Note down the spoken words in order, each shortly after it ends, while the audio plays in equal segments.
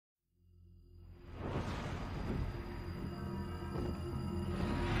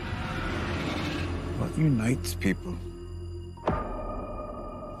unites people.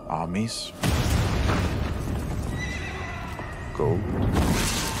 Armies. Gold.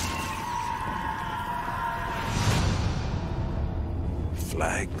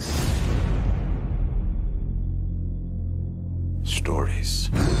 Flags. Stories.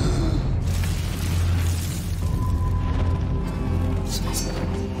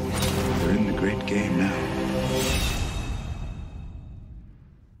 We're in the great game now.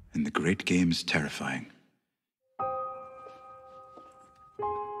 And the great game is terrifying.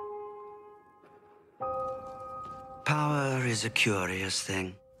 Power is a curious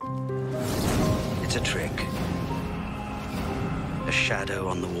thing. It's a trick. A shadow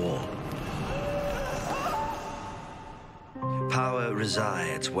on the wall. Power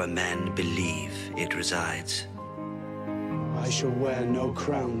resides where men believe it resides. I shall wear no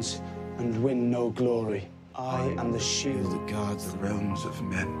crowns and win no glory. I am the shield that guards the realms of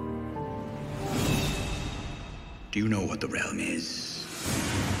men. Do you know what the realm is?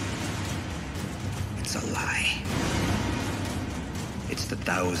 It's a lie. It's the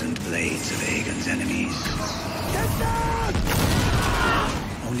 1,000 blades of Aegon's enemies. Get down!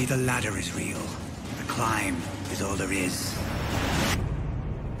 Only the ladder is real. The climb is all there is.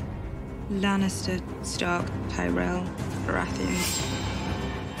 Lannister, Stark, Tyrell, Baratheon.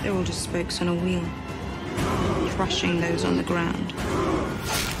 They're all just spokes on a wheel, crushing those on the ground.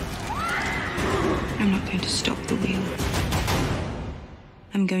 I'm not going to stop the wheel.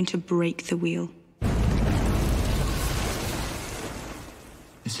 I'm going to break the wheel.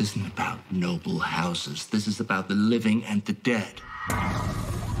 This isn't about noble houses. This is about the living and the dead.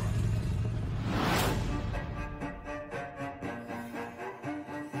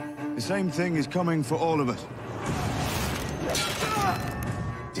 The same thing is coming for all of us.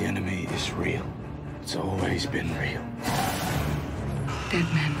 The enemy is real. It's always been real. Dead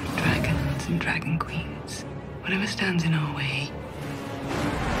men, dragons, and dragon queens. Whatever stands in our way,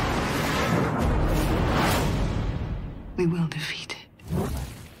 we will defeat it.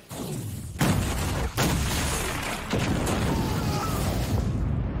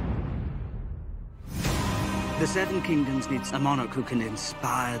 The Seven Kingdoms needs a monarch who can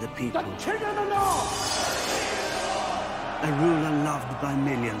inspire the people. The King of the North! A ruler loved by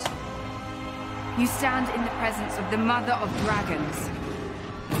millions. You stand in the presence of the Mother of Dragons.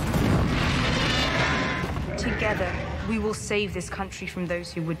 Together, we will save this country from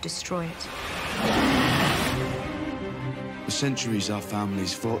those who would destroy it. For centuries, our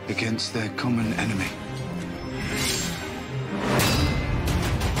families fought against their common enemy.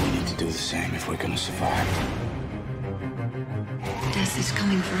 We need to do the same if we're going to survive. Death is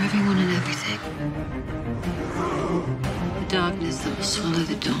coming for everyone and everything. The darkness that will swallow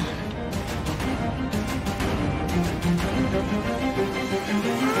the dawn.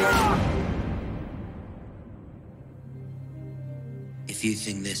 If you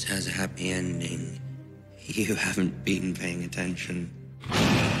think this has a happy ending, you haven't been paying attention.